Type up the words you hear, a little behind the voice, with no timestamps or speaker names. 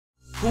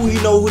Who he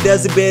know who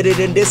does it better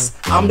than this?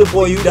 I'm the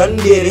boy, you done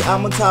get it.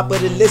 I'm on top of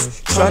the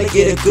list, trying to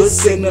get a good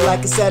signal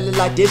like a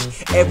satellite dish.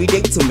 Every day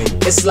to me,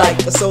 it's like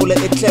a solar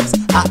eclipse.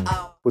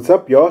 What's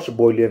up, y'all? It's your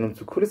boy Leon.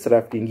 To cool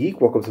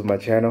s.a.geek. Welcome to my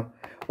channel.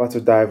 About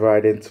to dive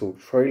right into a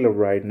trailer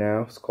right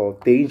now. It's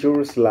called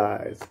Dangerous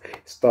Lies.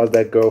 It stars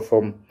that girl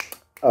from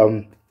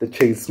the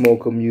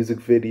Chainsmoker music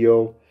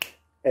video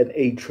and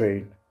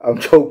A-Train. I'm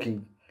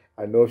joking.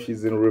 I know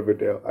she's in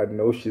Riverdale. I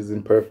know she's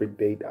in Perfect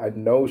Date. I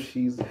know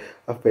she's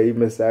a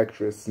famous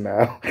actress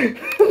now.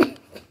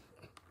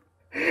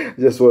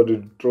 Just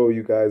wanted to throw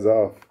you guys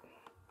off.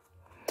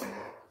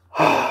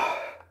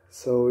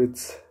 So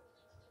it's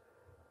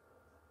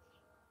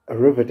a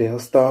Riverdale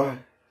star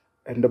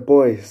and the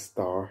Boys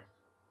star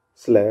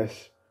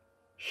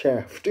 /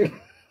 Shaft.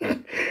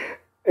 And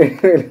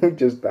let me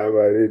just dive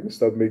right in and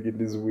stop making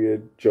these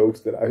weird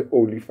jokes that I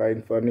only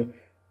find funny.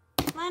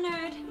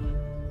 Leonard,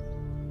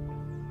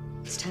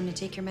 it's time to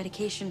take your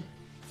medication.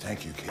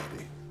 Thank you,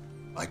 Katie.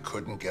 I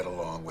couldn't get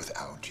along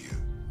without you.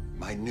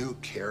 My new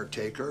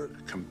caretaker,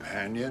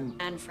 companion,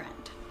 And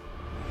friend.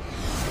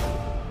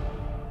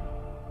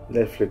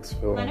 Netflix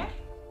film. Leonard?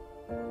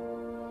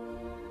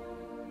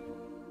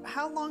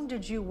 How long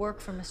did you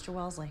work for Mr.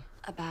 Wellesley?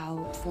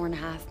 About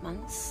 4.5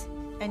 months.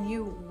 And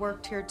you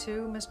worked here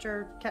too,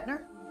 Mr.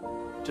 Kettner?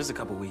 Just a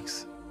couple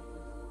weeks.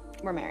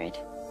 We're married.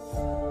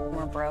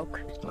 We're broke.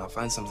 I'll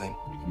find something.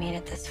 We made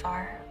it this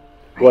far.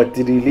 Right? What,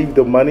 did he leave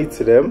the money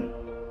to them?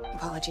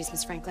 Apologies,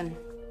 Miss Franklin.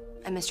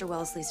 I'm Mr.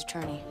 Wellesley's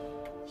attorney.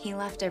 He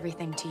left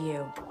everything to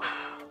you.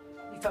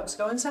 You folks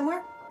going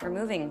somewhere? We're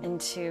moving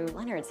into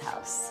Leonard's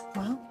house.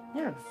 Well,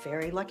 you're a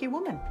very lucky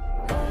woman.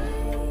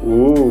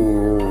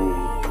 Ooh.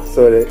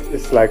 So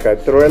it's like a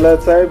thriller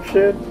type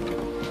shit?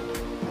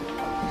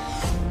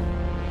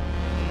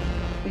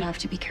 You have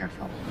to be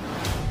careful.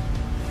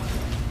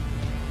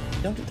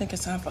 Don't you think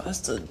it's time for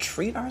us to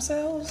treat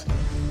ourselves?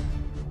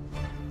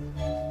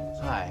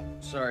 Hi,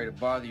 sorry to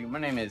bother you. My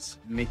name is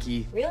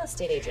Mickey. Real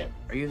estate agent.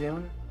 Are you the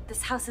owner?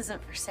 This house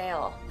isn't for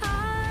sale.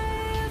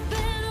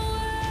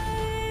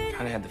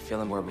 Kinda had the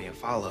feeling we're being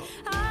followed.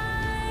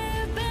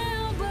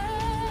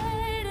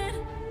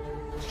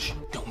 Shh,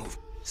 don't move.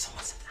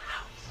 Someone's in the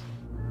house.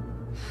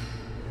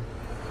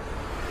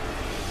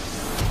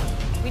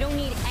 We don't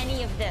need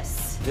any of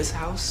this. This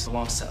house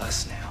belongs to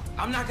us now.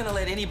 I'm not gonna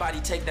let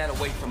anybody take that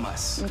away from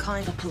us. I'm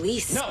calling the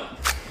police. No!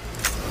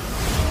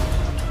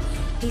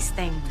 These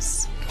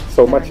things.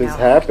 So much is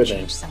happening.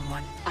 Change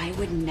someone. I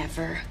would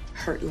never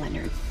hurt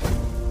Leonard.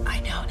 I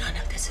know none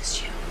of this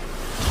is you.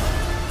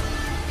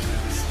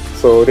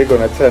 So they're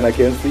gonna turn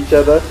against each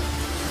other?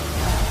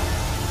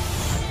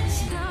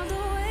 Now the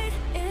wait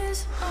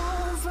is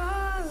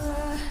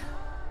over.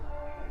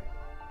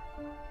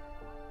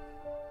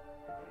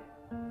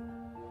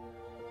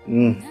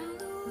 Now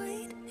the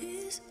wait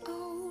is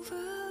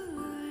over.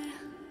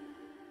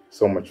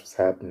 So much was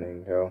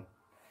happening, yo.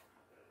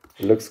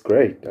 It looks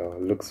great, though.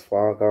 It looks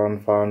far gone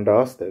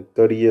fantastic.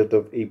 30th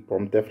of April,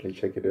 I'm definitely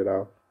checking it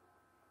out.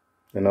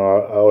 You know,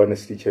 I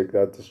honestly checked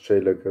out this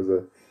trailer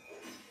because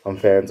I'm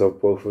fans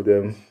of both of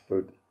them,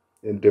 but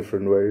in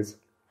different ways.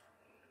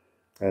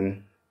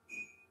 And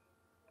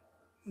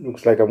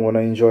looks like I'm gonna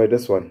enjoy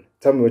this one.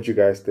 Tell me what you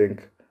guys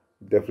think.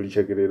 Definitely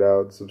checking it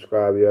out.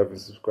 Subscribe if you haven't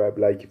subscribed.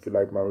 Like if you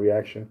like my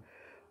reaction.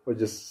 We're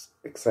just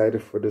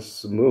excited for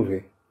this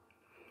movie.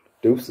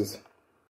 Deuces.